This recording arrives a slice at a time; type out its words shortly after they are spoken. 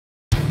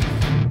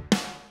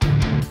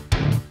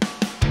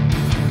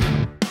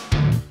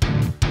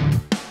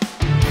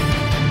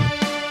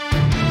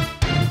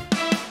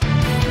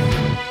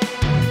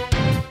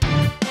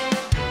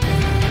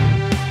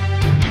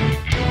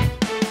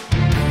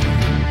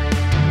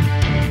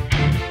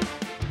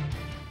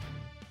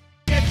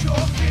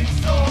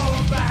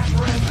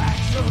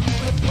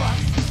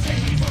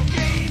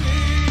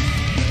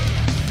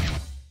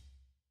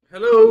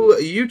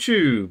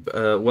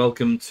YouTube.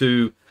 Welcome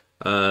to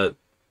a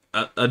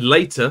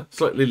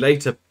slightly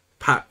later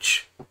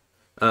patch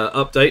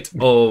update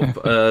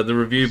of the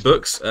review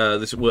books.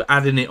 We're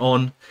adding it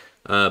on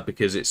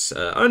because it's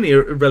only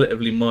a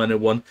relatively minor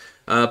one.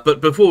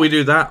 But before we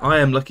do that, I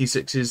am Lucky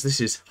Sixes. This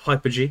is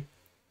Hyper G.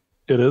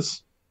 It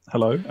is.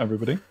 Hello,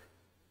 everybody.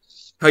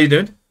 How you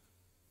doing?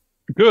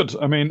 Good.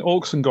 I mean,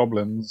 Orcs and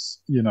Goblins,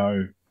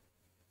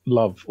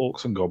 love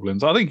Orcs and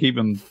Goblins. I think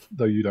even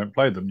though you don't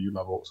play them, you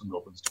love Orcs and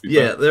Goblins, to be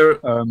fair. They're...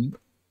 it's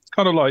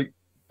kind of like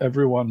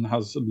everyone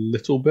has a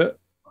little bit.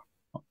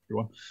 Not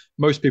everyone.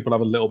 Most people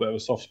have a little bit of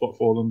a soft spot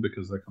for them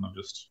because they're kind of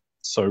just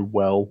so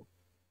well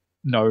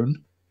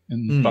known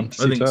in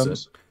fantasy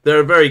terms. So.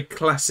 They're a very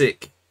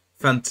classic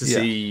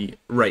fantasy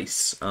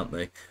race, aren't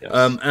they?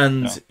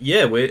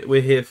 Yes.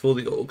 We're here for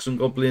the Orcs and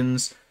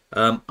Goblins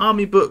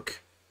army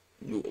book.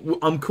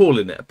 I'm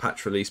calling it a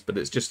patch release, but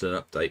it's just an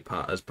update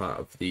as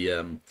part of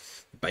the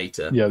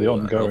beta. Yeah, the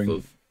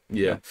ongoing.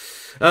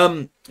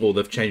 Well,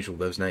 they've changed all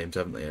those names,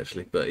 haven't they?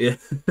 Actually, but yeah.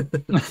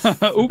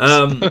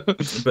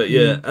 Oops. But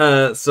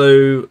yeah.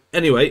 So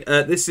anyway,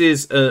 this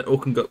is an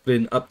Orc and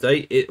Goblin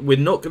update. We're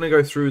not going to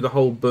go through the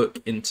whole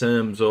book in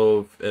terms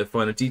of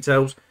finer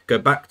details. Go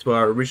back to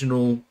our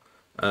original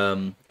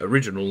review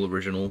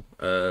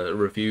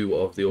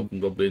of the Orc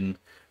and Goblin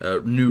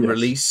new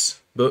release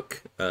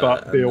book.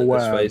 But be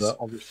aware that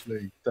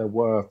obviously there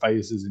were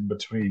phases in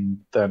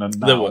between then and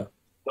now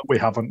that we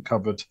haven't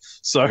covered.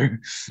 So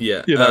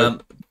But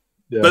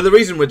the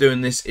reason we're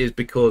doing this is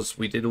because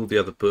we did all the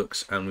other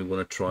books and we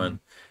want to try and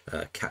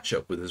catch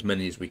up with as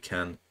many as we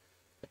can.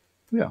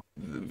 We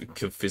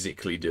can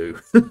physically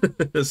do.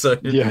 So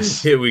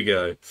here we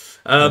go.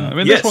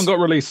 This one got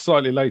released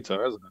slightly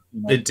later, hasn't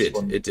it?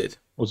 It did. It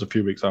was a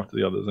few weeks after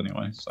the others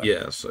anyway. So.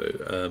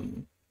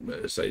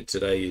 So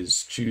today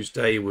is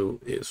Tuesday. It will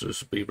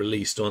be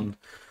released on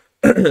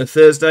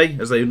Thursday,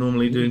 as they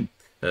normally do.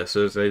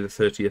 Thursday the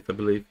 30th, I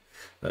believe.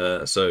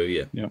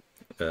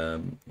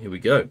 Here we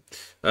go.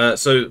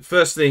 So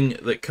first thing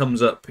that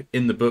comes up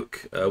in the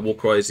book,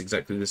 Warcry is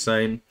exactly the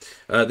same.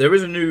 There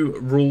is a new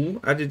rule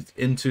added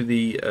into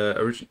the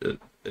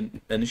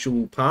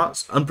initial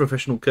parts,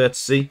 unprofessional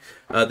courtesy.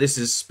 This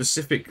is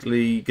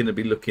specifically going to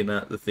be looking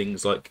at the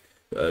things like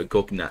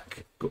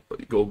Gognak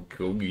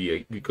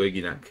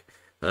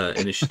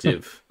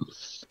initiative,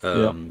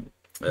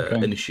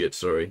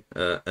 initiate,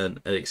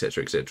 and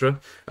etc.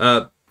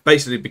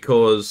 Basically,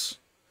 because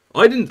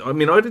I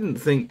didn't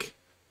think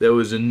there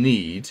was a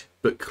need,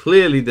 but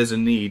clearly there's a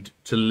need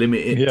to limit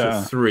it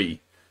to 3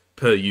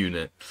 per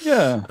unit.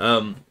 I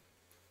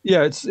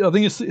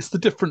think it's the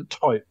different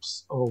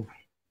types of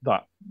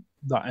that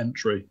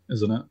entry,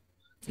 isn't it?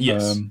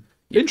 Yes.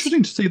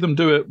 Interesting to see them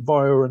do it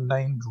via a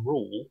named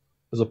rule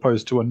as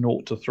opposed to a 0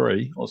 to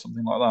 3 or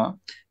something like that.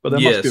 But there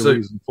must be a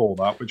reason for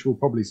that, which we'll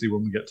probably see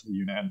when we get to the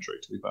unit entry,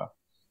 to be fair.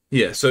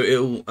 Yeah, so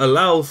it'll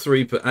allow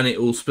 3, and it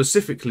will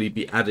specifically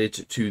be added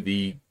to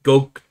the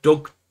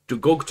Gogtok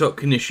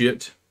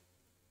Initiate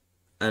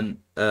and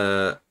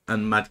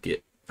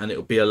Madgit, and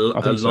it'll be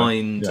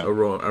aligned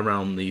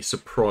around the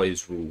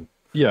surprise rule.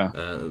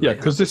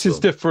 Because this is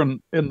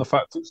different in the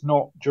fact it's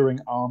not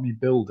during army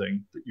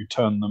building that you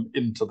turn them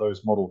into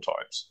those model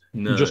types.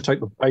 No. You just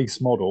take the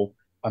base model,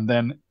 and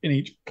then in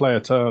each player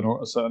turn or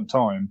at a certain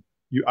time,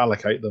 you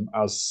allocate them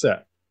as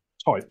set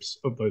types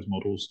of those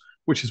models,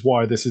 which is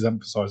why this is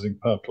emphasizing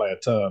per player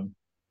turn.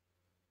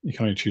 You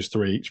can only choose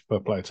 3 each per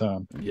player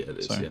turn. Yeah, it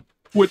is,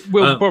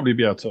 We'll probably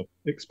be able to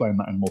explain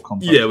that in more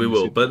context. Yeah, we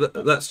will,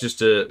 but that's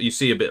just you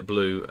see a bit of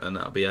blue, and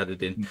that'll be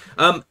added in.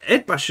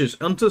 Ed Basher's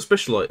onto the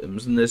special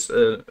items, and there's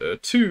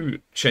 2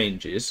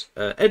 changes.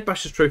 Ed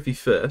Basher's trophy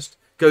first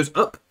goes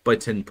up by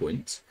 10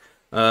 points.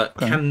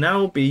 Can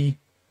now be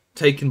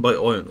taken by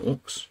Iron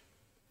Orcs.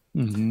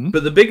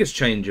 But the biggest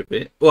change of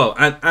it,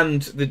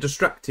 and the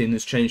distracting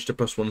is changed to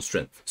 +1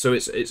 strength, so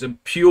it's a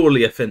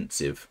purely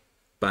offensive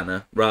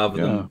banner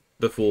rather than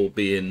before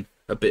being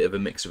a bit of a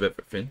mix of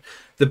everything.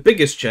 The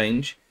biggest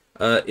change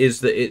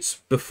is that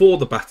it's before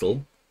the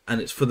battle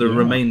and it's for the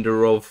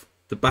remainder of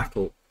the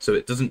battle, so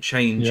it doesn't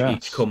change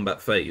each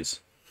combat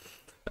phase.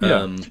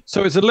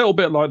 So it's a little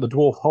bit like the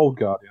Dwarf Hold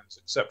Guardians,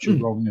 except you're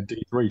rolling a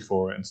D3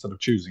 for it instead of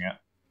choosing it.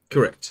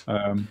 Correct.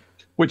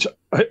 Which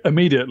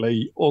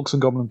immediately Orcs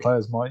and Goblin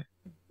players might.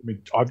 I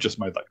mean, I've just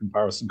made that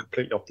comparison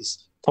completely off the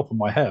top of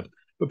my head.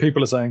 But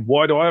people are saying,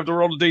 why do I have to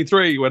roll a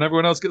D3 when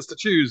everyone else gets to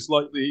choose?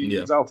 Like the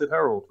Exalted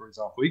Herald, for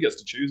example. He gets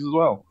to choose as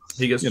well.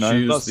 He gets to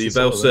choose. The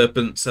Veil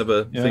Serpents have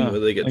a thing where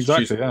they get to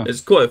choose. Yeah.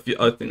 It's quite a few.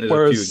 I think there's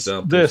a few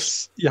examples.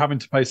 This, you're having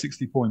to pay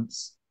 60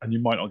 points and you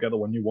might not get the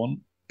one you want.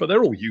 But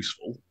they're all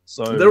useful.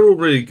 So they're all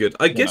really good.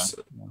 I guess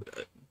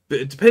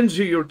it depends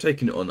who you're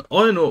taking it on.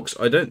 Iron Orcs,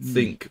 I don't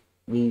think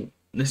will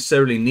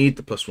necessarily need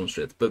the +1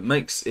 strength, but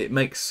it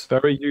makes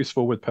very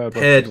useful with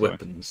paired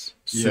weapons.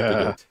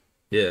 Super good.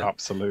 Yeah,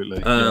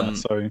 absolutely.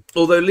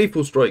 Although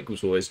Lethal Strike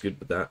was always good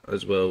with that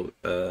as well,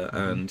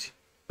 and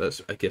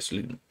that's, I guess,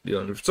 so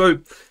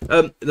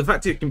the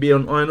fact it can be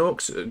on Iron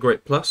Orcs, a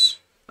great plus.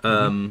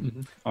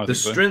 The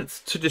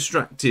strength to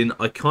distracting,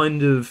 I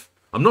kind of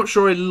I'm not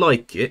sure I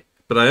like it,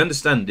 but I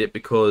understand it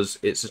because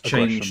it's a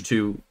change Aggression.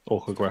 to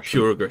Orc aggression.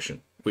 pure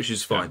aggression, which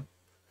is fine.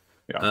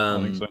 Yeah,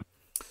 I think so.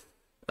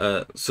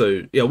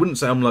 So yeah, I wouldn't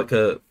say I'm like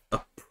a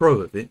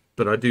pro of it,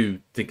 but I do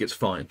think it's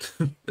fine.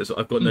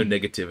 I've got no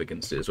negative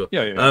against it as well.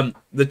 Yeah.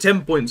 The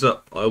 10 points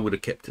up, I would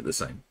have kept it the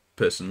same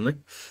personally.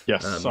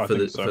 Yes, I for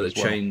think so the as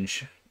well.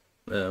 change,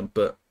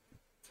 but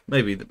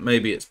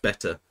maybe it's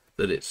better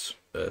that it's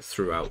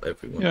throughout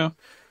everyone. Yeah.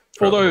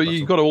 throughout the Although battle.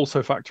 you've got to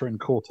also factor in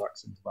core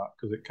tax into that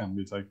because it can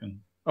be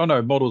taken. Oh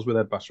no, models with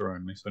Ed Basher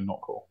only, so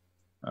not core.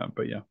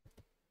 But yeah.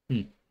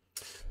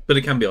 But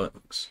it can be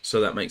Inox,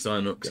 so that makes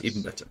Inox Yes.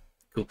 even better.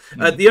 Cool.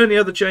 The only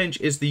other change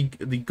is the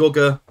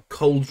Gogga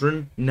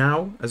Cauldron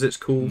now, as it's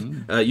called.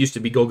 It used to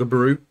be Gogga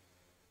Brew,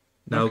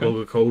 now Okay.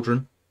 Gogga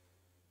Cauldron.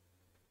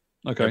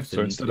 Okay, so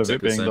Everything's instead of it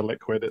exactly the being the same.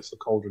 liquid, it's a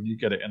cauldron. You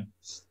get it in.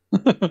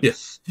 Yeah,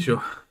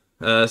 sure.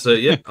 So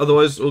yeah,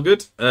 otherwise all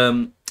good.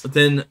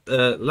 Then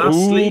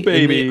lastly, Ooh,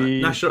 baby. in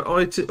the Nasher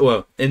item,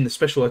 well, in the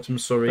special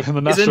items, sorry,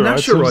 In the is a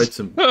Nasher Nasher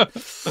items.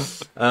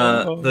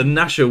 item. The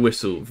Nasher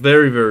whistle,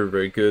 very, very,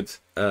 very good.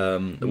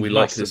 We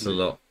like this a Massively.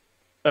 lot.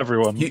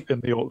 Everyone in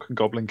the Orc and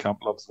Goblin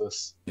camp loves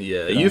this.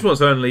 Yeah, use once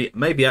only,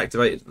 maybe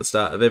activated at the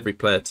start of every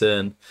player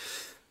turn.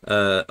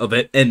 Of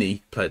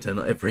any player turn,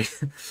 not every.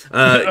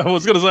 I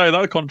was going to say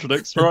that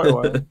contradicts right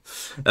away.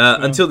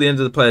 Until the end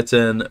of the player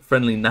turn,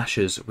 friendly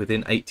Nashers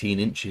within 18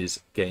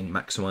 inches gain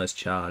maximized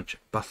charge,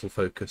 battle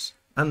focus,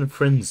 and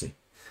frenzy.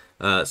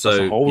 So That's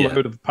a whole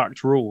load of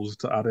packed rules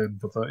to add in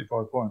for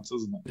 35 points,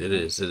 isn't it? It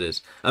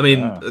is. I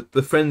mean,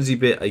 the frenzy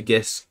bit, I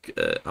guess,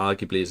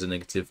 arguably is a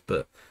negative,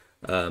 but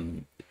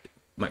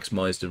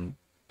maximized and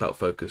battle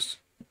focus,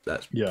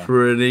 that's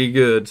pretty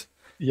good.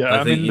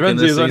 Yeah, I mean,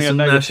 frenzy is only a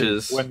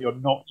negative when you're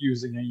not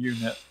using a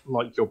unit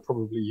like you're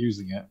probably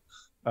using it.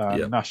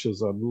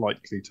 Nashers are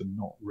likely to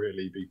not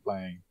really be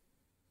playing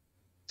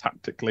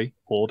tactically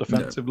or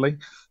defensively,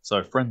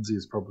 so frenzy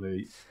is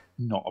probably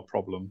not a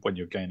problem when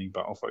you're gaining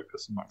battle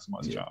focus and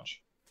maximize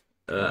charge.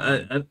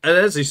 And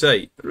as you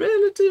say,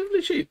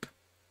 relatively cheap.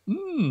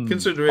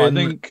 Considering I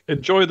think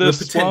enjoy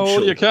this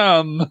while you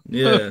can.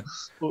 Yeah,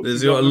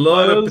 there's got a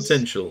lot of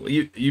potential.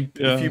 If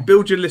you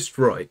build your list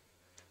right,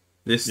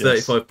 this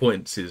 35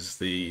 points is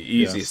the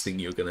easiest thing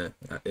you're going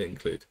to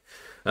include.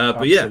 But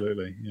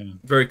absolutely,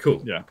 very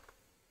cool. Yeah.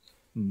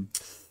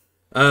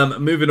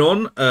 Moving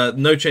on,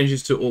 no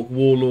changes to Orc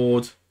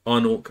Warlord,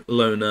 Orc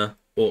Loner,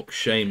 Orc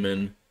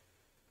Shaman,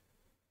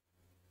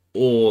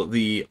 or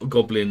the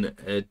Goblin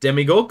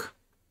Demigog,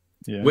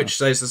 which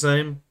stays the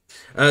same.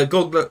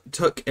 Goglet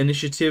Tuck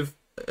Initiative,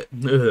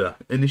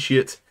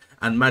 Initiate,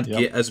 and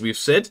Madgit, as we've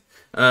said.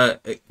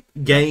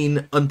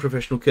 Gain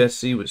Unprofessional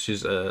Courtesy, which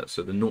is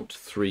so the 0 to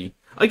 3.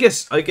 I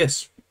guess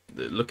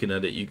looking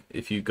at it,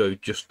 if you go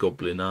just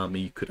Goblin Army,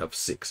 you could have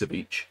 6 of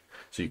each.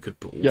 So you could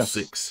put all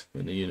 6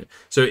 in a unit.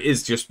 So it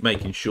is just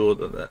making sure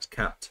that that's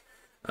capped.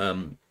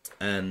 Or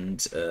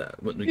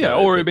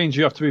it means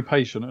you have to be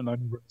patient and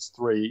only runs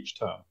 3 each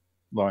turn.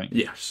 Like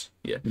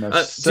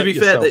to be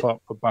fair,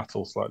 up for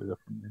battle slightly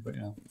differently, but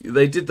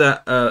they did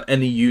that.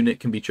 Any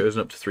unit can be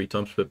chosen up to 3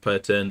 times per player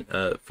turn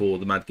for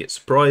the Madgit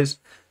surprise.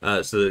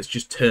 So it's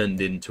just turned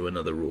into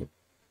another rule.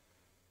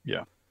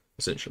 Yeah,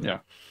 essentially. Yeah,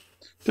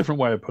 different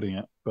way of putting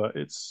it, but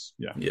it's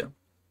But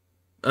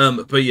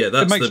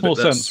it makes more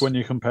sense when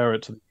you compare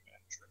it to the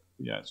entry.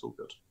 Yeah, it's all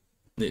good.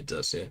 It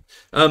does, yeah.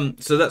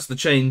 So that's the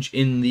change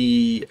in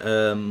the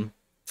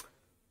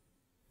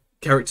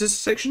characters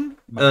section.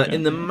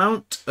 In the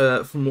mount,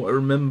 from what I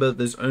remember,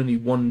 there's only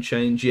one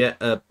change yet.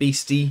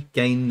 Beastie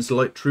gains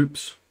light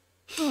troops.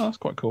 Oh, that's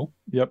quite cool.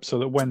 Yep, so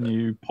that when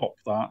you pop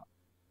that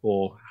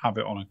or have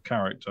it on a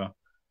character,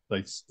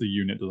 the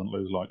unit doesn't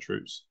lose light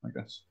troops, I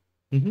guess.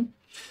 Which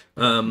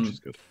is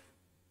good.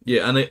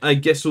 Yeah, and I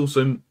guess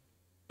also...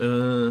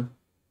 no,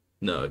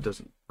 it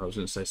doesn't. I was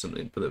going to say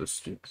something, but it was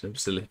stupid. It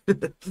was silly.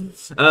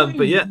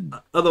 But yeah,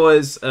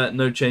 otherwise,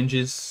 no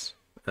changes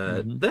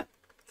there.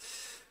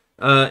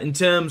 In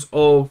terms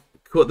of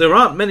core, there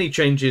aren't many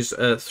changes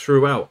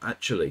throughout,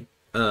 actually.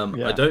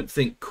 I don't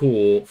think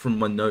core, from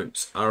my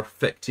notes, are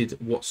affected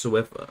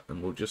whatsoever,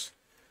 and we'll just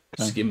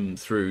skim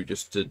through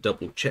just to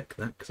double check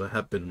that, because I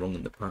have been wrong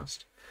in the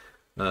past.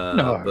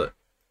 No. But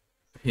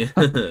yeah,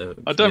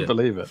 I don't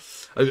believe it.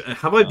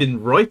 Have I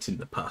been right in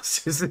the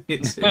past? It's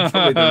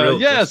probably the real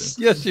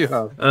question. Yes, you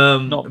have.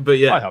 But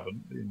yeah, I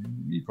haven't.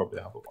 You probably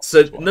have.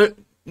 So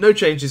no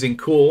changes in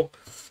core.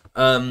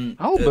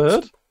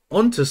 Albert.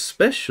 On to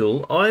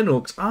special. Iron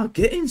Orcs are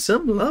getting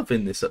some love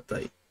in this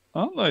update,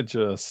 aren't they?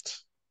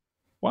 Just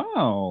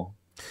wow.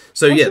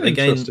 So that's they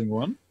interesting gained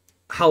one.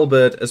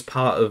 Halberd as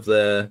part of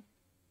their,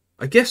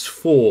 I guess,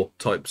 4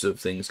 types of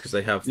things, because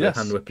they have the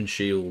hand weapon,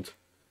 shield,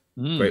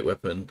 great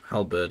weapon,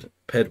 halberd,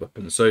 paired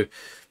weapon. So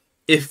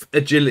if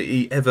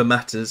agility ever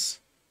matters,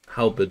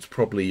 halberd's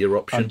probably your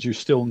option. And you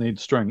still need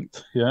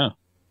strength. Yeah.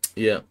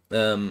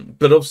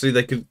 But obviously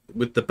they could,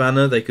 with the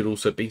banner, they could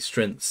also be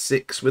strength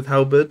 6 with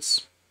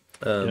halberds,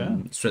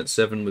 strength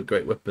 7 with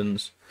great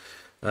weapons.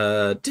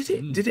 Did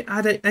it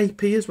add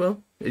AP as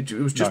well? It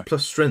was just No.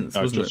 plus strength,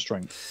 No, wasn't just it?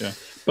 strength. Yeah,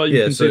 but you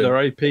Yeah, can see so their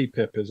AP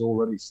pip is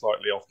already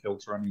slightly off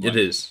kilter anyway. it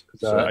is.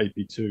 Because they're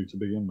AP2 to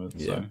begin with.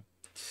 Yeah.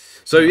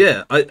 So So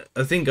yeah, I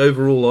think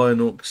overall Iron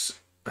Orcs,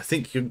 I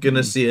think you're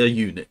gonna see a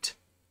unit.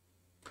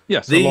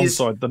 yes, These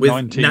alongside the with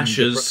 19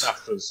 Nashers.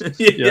 different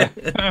Nashers. Yeah.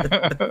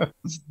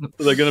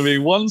 So they're going to be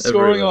one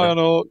scoring Everywhere. Iron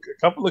Orc, a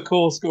couple of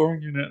core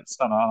scoring units,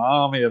 and an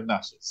army of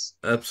Nashers.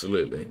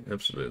 Absolutely.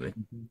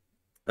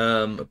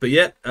 But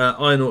yeah,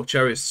 Iron Orc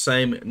chariots the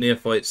same,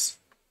 neophytes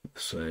the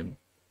same.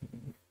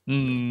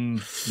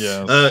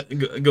 Yes.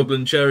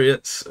 Goblin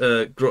chariots,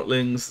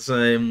 grotlings the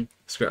same,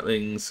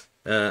 scratlings,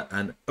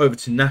 and over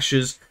to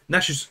Nashers.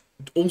 Nashers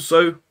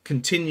also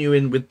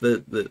continuing with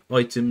the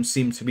items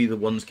seem to be the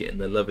ones getting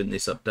their love in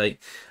this update.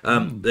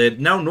 They're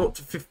now 0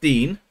 to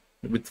 15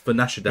 for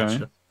Nasher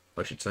Dasher,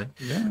 I should say.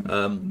 Yeah.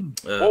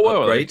 What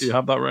were they? Do you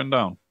have that written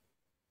down? Do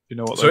you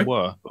know what Sorry? they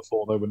were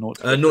before they were 0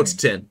 to 15? 0 to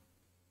 10.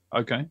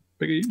 Okay,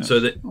 bigger units.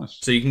 So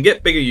so you can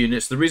get bigger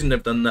units. The reason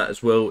they've done that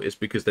as well is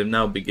because they've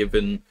now been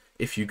given,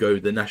 if you go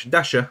the Nasher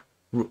Dasher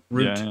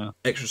route,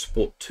 extra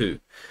support too.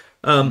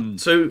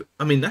 So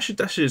I mean, Nasher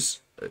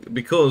Dashers,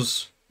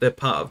 because they're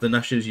part of the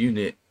Nashers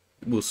unit,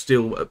 will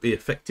still be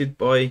affected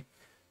by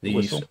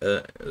these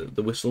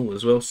the whistle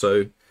as well.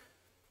 So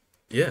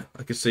yeah,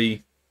 I could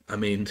see. I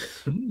mean,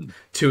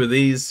 2 of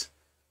these,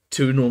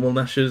 2 normal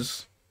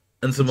Nashers,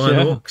 and some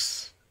Iron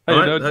Orcs. Hey,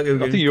 Right? I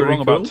think you're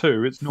wrong about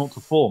 2. It's 0 to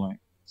 4, mate. It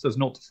says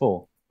 0 to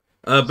 4.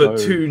 But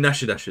 2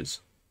 Nasher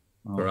Dashers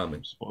per army.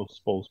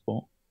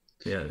 Spoil.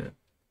 Yeah.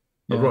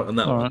 I'm right on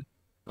that one. Right.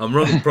 I'm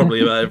wrong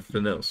probably about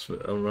everything else,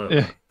 but I'm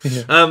right.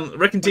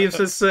 Wrecking Team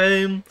says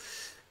the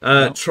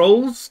same.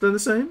 Trolls, they're the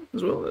same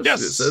as well.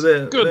 Yes, so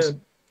they're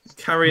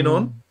carrying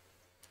on.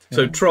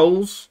 So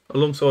Trolls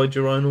alongside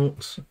your Iron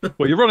Orcs.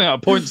 Well, you're running out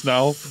of points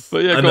now,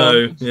 but yeah, I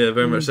know. Yeah,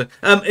 very much so.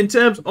 In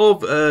terms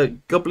of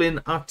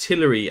Goblin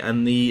artillery,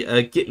 and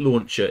the Git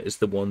launcher is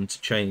the one to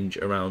change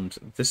around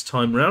this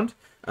time round.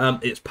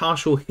 Its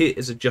partial hit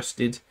is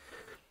adjusted.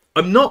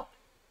 I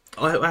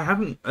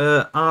haven't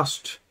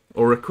asked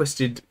or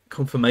requested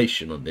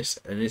confirmation on this,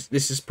 and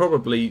this is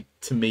probably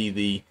to me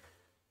the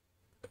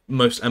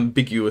most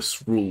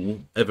ambiguous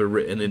rule ever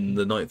written in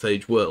the Ninth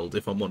Age world,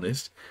 if I'm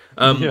honest.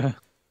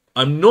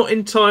 I'm not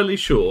entirely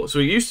sure. So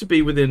it used to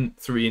be within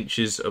 3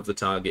 inches of the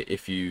target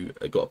if you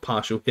got a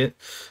partial hit,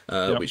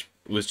 which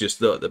was just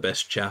the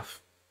best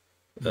chaff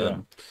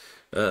option.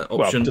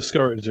 Well,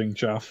 discouraging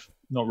chaff,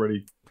 not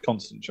really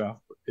constant chaff,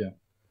 but yeah.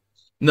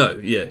 No,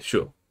 yeah,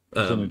 sure.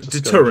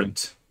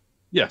 Deterrent.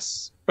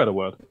 Yes, better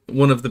word.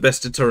 One of the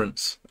best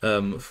deterrents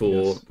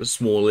for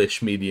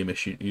smallish,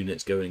 medium-ish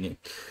units going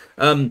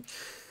in.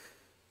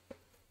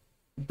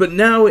 But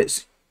now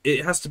it's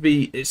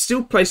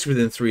still placed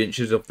within 3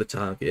 inches of the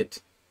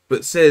target,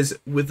 but says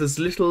with as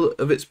little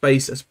of its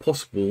base as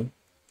possible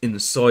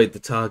inside the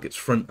target's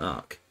front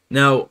arc.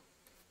 Now,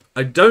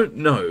 I don't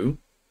know,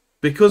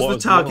 because the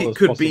target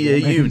could be a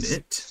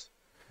unit.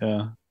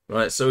 Yeah.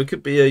 Right, so it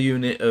could be a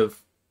unit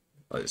of,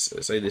 let's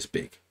say this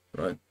big,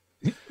 right?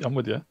 I'm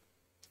with you.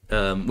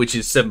 Which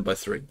is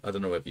 7x3. I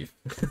don't know whether you've.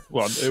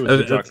 Well, it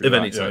was exactly of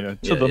that. any type.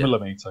 To the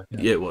millimeter.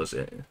 Yeah, it was.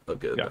 Yeah.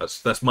 Okay.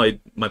 That's my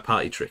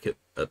party trick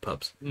at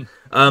pubs.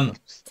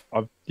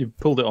 You've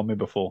pulled it on me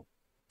before.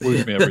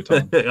 Lose me every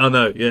time. I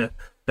know. Yeah.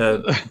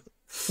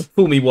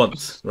 Fool me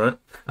once, right?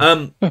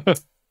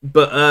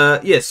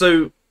 But yeah.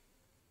 So,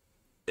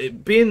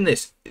 being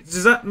this,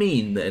 does that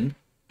mean then,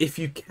 if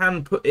you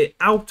can put it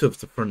out of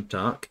the front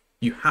arc,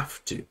 you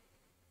have to?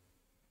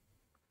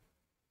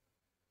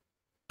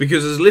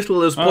 Because as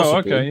little as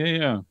possible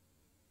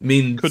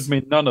means could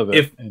mean none of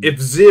it. If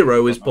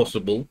 0 is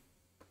possible,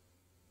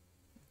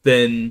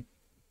 then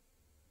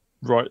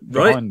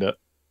behind it.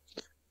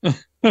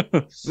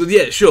 Well,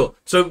 yeah, sure.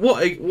 So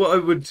what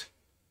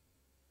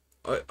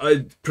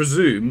I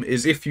presume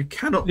is, if you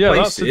cannot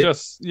place it,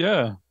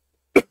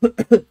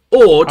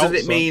 or does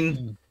it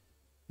mean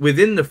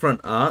within the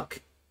front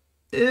arc,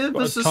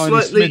 ever so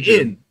slightly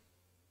in?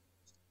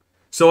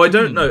 So I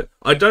don't know.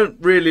 I don't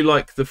really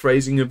like the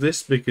phrasing of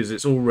this because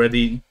it's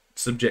already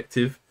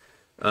subjective.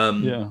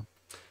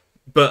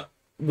 But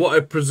what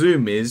I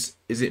presume is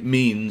it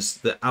means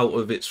that out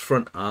of its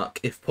front arc,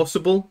 if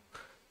possible,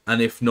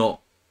 and if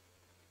not,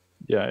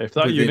 if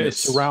that unit is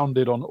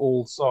surrounded on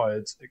all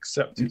sides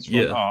except its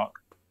front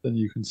arc, then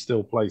you can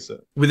still place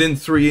it within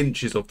 3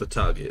 inches of the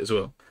target as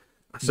well.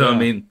 So I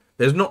mean,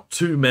 there's not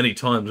too many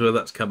times where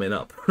that's coming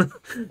up.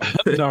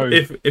 No,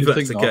 if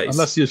that's the case,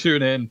 unless you're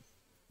shooting in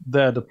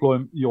their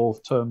deployment, your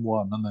turn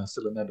 1, and they're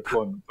still in their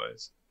deployment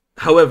phase.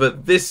 However,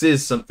 this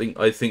is something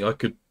I think I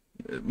could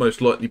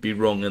most likely be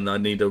wrong, and I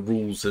need a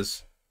rules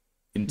as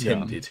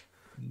intended.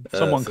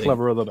 Someone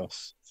cleverer than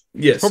us.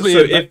 Yes,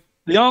 probably.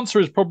 The answer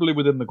is probably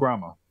within the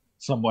grammar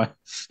somewhere.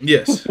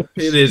 Yes,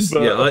 it is.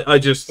 But,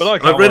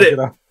 I read it.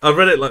 I've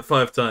read it like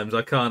 5 times.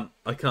 I can't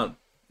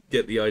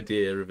get the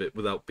idea of it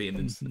without being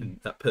in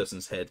that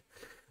person's head.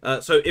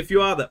 So if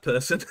you are that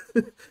person,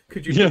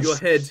 could you put your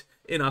head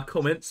in our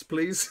comments,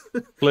 please?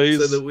 Please.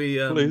 So that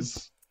we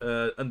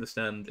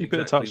understand Keep it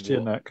exactly attached to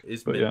your neck,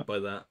 is meant by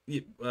that.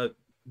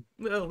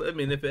 Well, I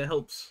mean, if it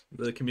helps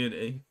the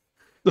community.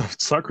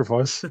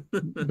 Sacrifice.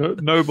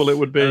 Noble it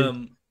would be.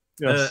 Um.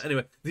 Yes.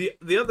 Anyway,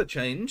 the other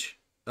change,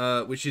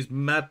 which is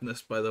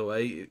madness, by the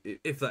way,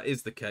 if that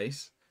is the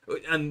case,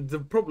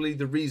 and probably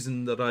the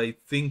reason that I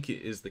think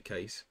it is the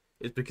case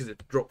is because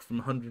it dropped from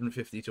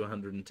 150 to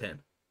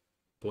 110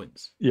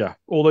 points. Yeah.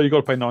 Although you got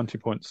to pay 90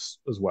 points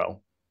as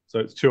well, so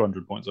it's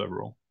 200 points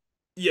overall.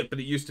 Yeah, but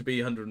it used to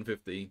be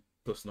 150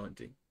 plus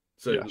 90.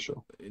 So Yeah,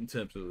 sure. in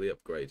terms of the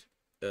upgrade,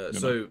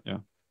 Yeah.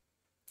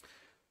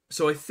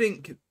 So I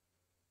think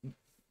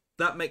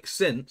that makes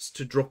sense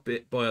to drop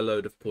it by a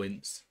load of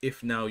points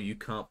if now you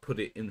can't put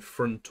it in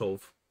front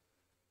of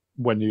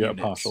When you get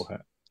units. a partial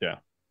hit. Yeah.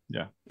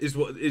 Yeah.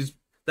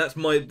 That's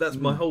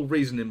my whole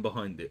reasoning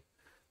behind it,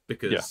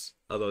 because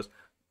otherwise,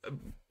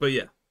 but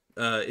yeah,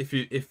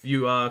 if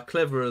you are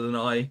cleverer than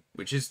I,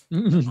 which is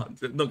I'm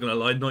not gonna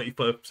lie,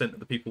 95% of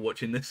the people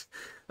watching this,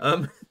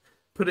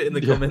 put it in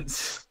the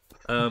comments,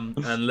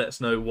 and let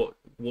us know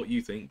what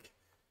you think,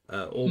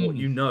 or what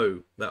you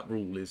know that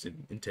rule is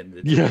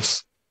intended.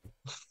 Yes.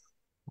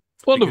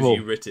 Wonderful.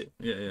 Because you writ it.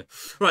 Yeah.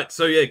 Right.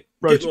 So yeah,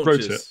 Wrote Git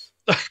launchers.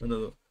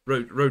 Another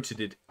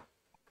rotated.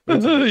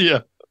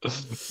 Yeah.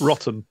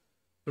 Rotten.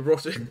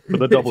 Rotten.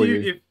 With a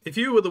W. If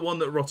you were the one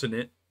that rotten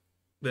it,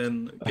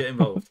 then get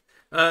involved.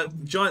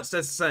 Giant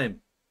says the same.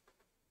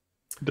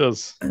 It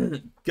does.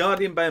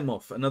 Guardian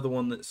Behemoth, another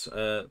one that's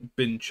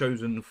been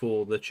chosen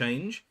for the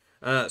change.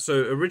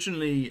 So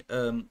originally,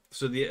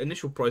 so the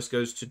initial price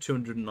goes to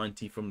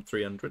 290 from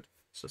 300.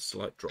 It's a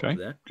slight drop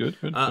there. Good.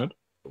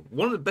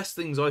 One of the best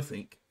things I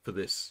think for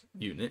this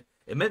unit,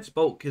 immense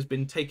bulk has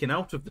been taken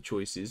out of the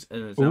choices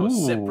and is now a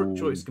separate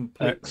choice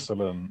completely.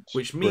 Excellent.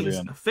 Which means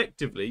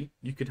effectively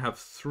you could have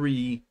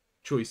 3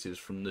 choices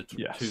from the 2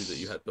 that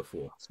you had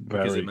before.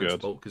 Because immense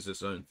bulk is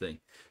its own thing.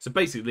 So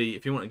basically,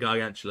 if you want a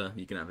Gargantula,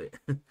 you can have it.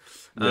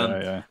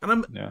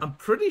 And I'm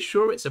pretty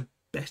sure it's a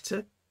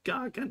better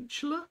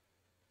Gargantula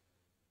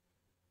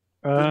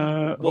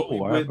than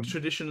what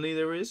traditionally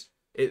there is.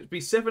 It'd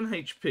be 7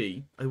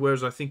 HP,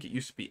 whereas I think it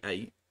used to be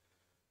 8.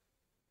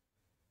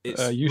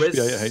 It's used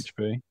to be 8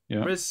 HP.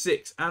 Yeah. Res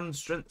 6 and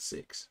Strength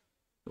 6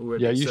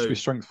 already. Yeah, it used to be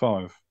Strength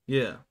 5.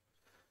 Yeah.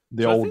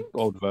 The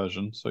old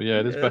version. So yeah,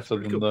 it is better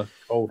than the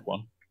old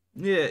one.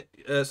 Yeah,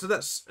 so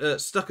that's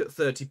stuck at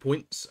 30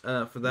 points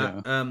for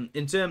that. Yeah.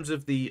 In terms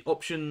of the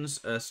options,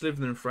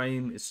 Slytherin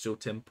Frame is still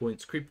 10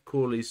 points. Creeper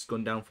Corley's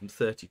gone down from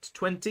 30 to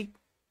 20.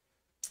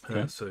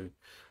 So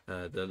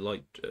the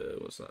light,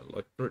 what's that,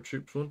 light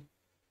troops one?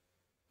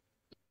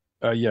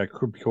 Yeah,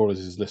 Creeper Corley's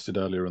is listed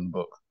earlier in the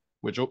book,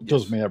 which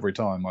does me every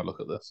time I look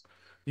at this.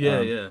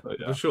 Yeah,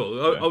 for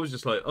sure. I was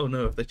just like, oh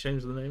no, have they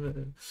changed the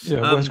name?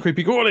 Yeah, where's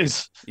Creepy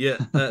Corley's? Yeah,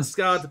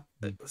 Scarred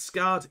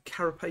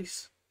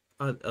Carapace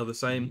are the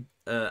same,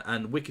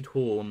 and Wicked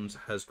Horns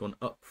has gone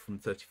up from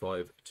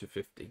 35 to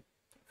 50.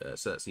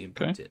 So that's the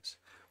impact hits,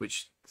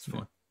 which is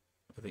fine.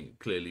 I think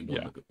clearly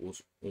one that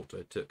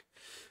Auto took.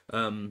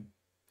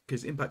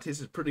 Because impact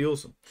hits is pretty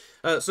awesome.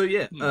 So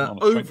yeah,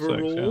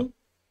 overall,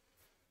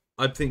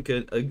 I think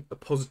a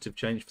positive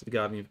change for the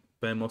Guardian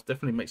Behemoth.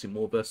 Definitely makes it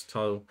more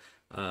versatile,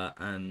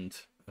 and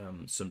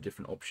some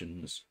different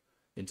options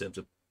in terms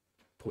of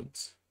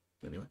points.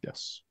 Anyway.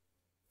 Yes.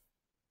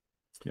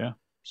 Yeah.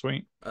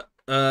 Sweet.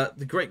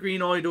 The Great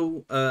Green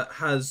Idol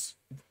has,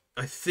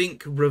 I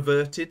think,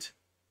 reverted.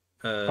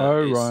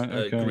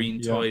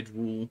 Green Tide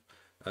rule.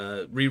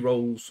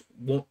 Rerolls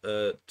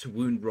to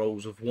wound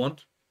rolls of 1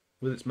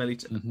 with its melee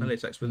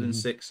attacks within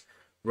 6,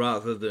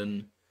 rather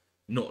than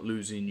not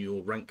losing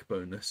your rank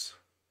bonus.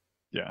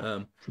 Yeah.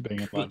 For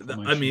being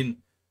I mean,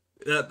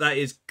 that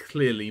is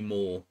clearly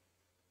more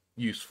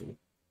useful.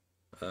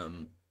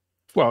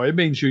 Well, it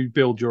means you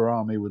build your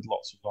army with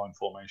lots of line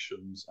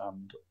formations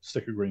and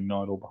stick a green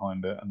idol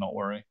behind it and not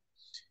worry.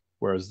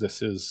 Whereas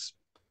this is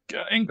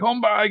get in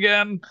combat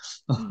again.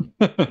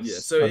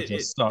 So it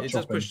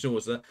does push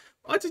towards that.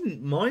 I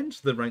didn't mind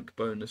the rank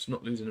bonus,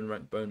 not losing a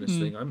rank bonus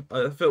thing.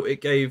 I felt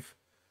it gave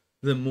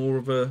them more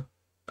of a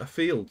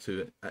feel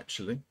to it,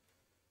 actually.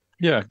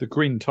 Yeah, the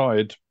Green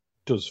Tide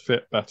does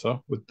fit better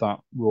with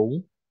that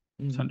rule,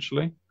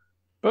 essentially.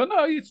 But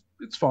no,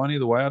 it's fine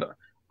either way.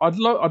 I'd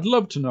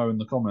love to know in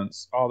the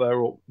comments, are there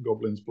Orc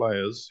Goblins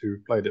players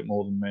who've played it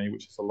more than me,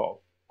 which is a lot of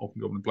Orc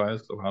Goblin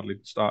players because I've hardly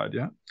started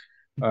yet.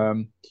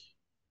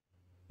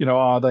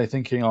 Are they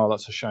thinking, oh,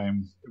 that's a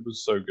shame, it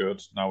was so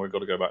good, now we've got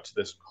to go back to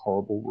this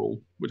horrible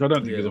rule, which I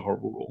don't think is a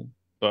horrible rule,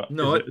 but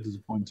is it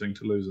disappointing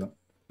to lose it?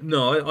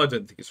 No, I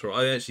don't think it's right.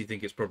 I actually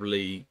think it's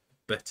probably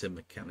better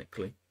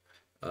mechanically,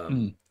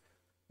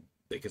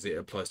 because it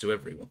applies to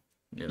everyone.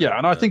 Yeah,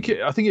 and I think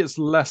it's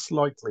less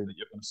likely that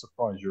you're going to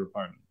surprise your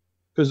opponent,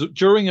 because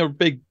during a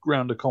big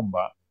round of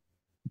combat,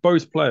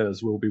 both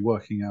players will be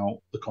working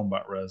out the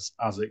combat res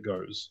as it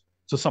goes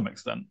to some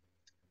extent.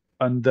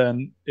 And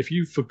then if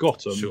you've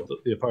forgotten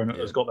that the opponent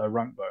has got their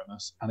rank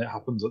bonus and it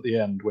happens at the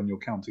end when you're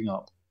counting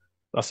up,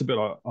 that's a bit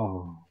like,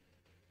 oh.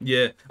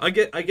 Yeah, I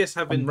guess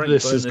having rank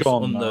bonus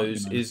on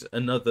those is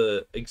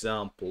another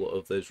example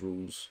of those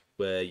rules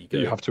where you go.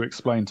 You have to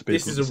explain to people.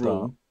 This is a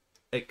rule,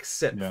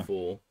 except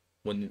for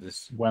when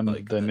this when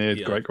they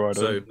neared Great Grider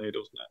so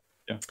Needles.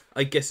 Yeah,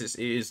 I guess it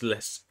is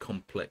less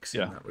complex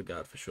in Yeah. that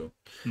regard for sure.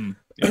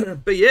 Yeah.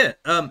 But yeah,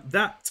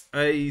 that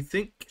I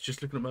think,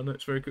 just looking at my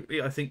notes very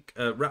quickly, I think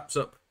wraps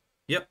up.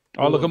 Yep.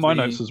 I'll look at my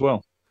notes as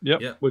well.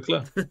 Yep, Yep. we're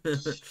clear.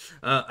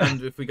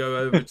 And if we go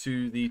over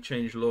to the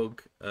change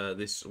log,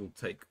 this will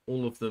take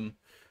all of them,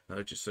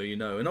 just so you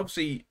know. And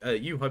obviously,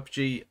 you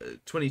Hyper-G,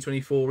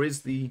 2024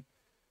 is the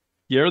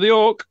Year of the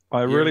Orc. I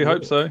Year of really the hope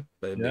Orc, so.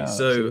 baby. Yeah,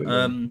 So,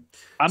 absolutely.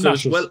 And so as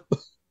Ashes. well,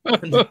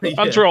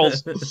 and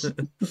Trolls. so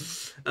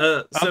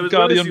And as Guardian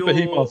well as your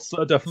Behemoths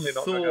are definitely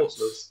not against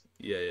thoughts, us.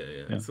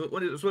 yeah. So,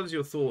 as well as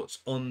your thoughts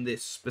on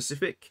this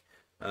specific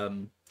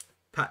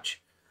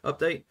patch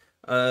update,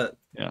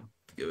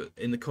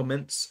 in the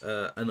comments,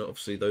 and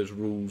obviously those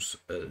rules,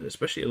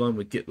 especially aligned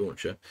with Git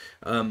Launcher,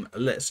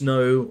 let us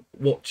know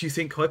what you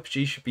think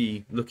Hyper-G should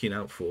be looking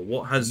out for.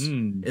 What has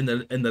in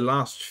the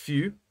last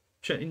few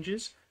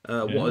changes,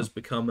 what has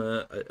become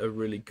a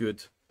really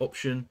good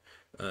option.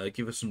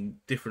 Give us some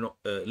different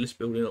list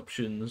building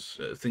options,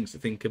 things to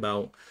think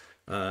about,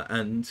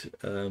 and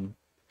I'm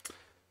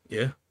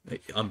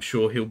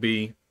sure he'll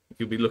be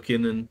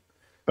looking and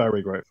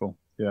very grateful.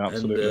 Yeah,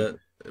 absolutely.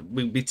 And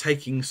we'll be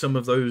taking some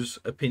of those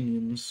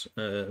opinions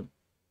to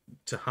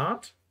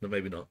heart. No,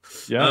 maybe not.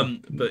 Yeah.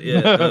 But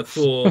yeah,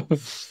 for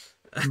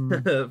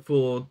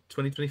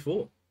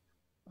 2024.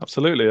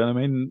 Absolutely. And I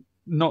mean,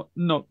 not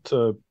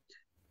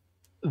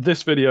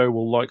this video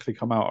will likely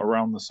come out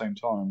around the same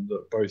time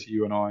that both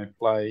you and I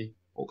play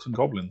Orcs and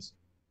Goblins,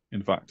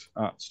 in fact,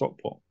 at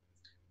Stockport.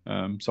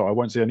 So I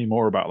won't say any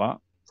more about that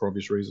for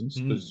obvious reasons,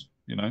 because,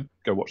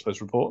 go watch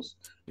those reports.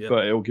 Yep.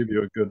 But it'll give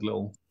you a good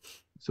little,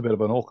 it's a bit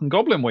of an Orc and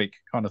Goblin week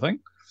kind of thing.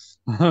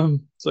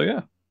 So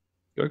yeah,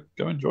 go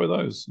enjoy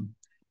those. And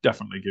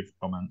definitely give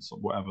comments on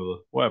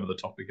whatever the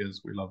topic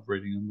is. We love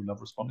reading and we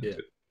love responding to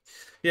it.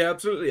 Yeah,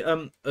 absolutely.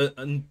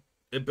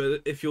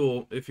 But if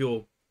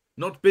you're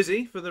not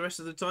busy for the rest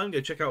of the time,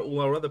 go check out all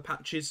our other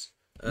patches,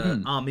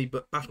 army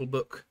battle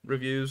book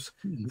reviews,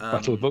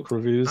 battle book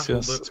reviews,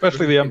 yes,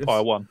 especially the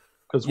Empire one,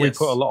 because we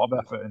put a lot of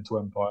effort into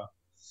Empire.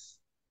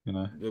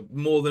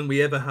 More than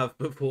we ever have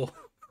before.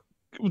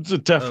 It's a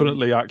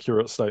definitely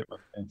accurate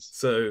statement. Yes.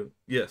 So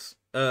yes,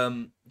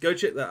 go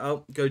check that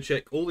out. Go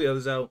check all the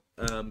others out.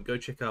 Go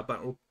check our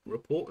battle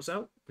reports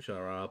out, which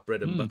are our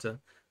bread and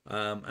butter.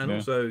 And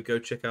also go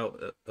check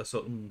out us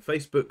on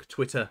Facebook,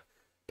 Twitter,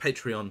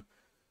 Patreon,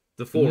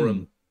 the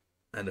forum,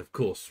 and of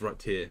course right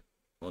here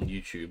on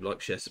YouTube. Like,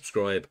 share,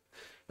 subscribe,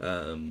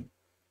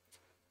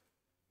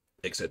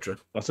 etc.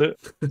 That's it.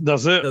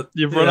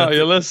 You've run out of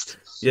your list.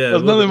 Yeah,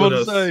 there's nothing more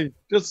to say.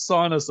 Just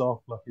sign us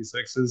off, Lucky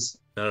Sixes.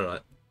 All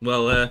right.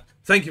 Well,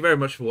 thank you very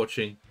much for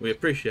watching. We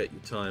appreciate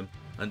your time.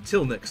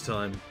 Until next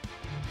time,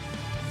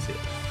 see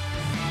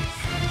you.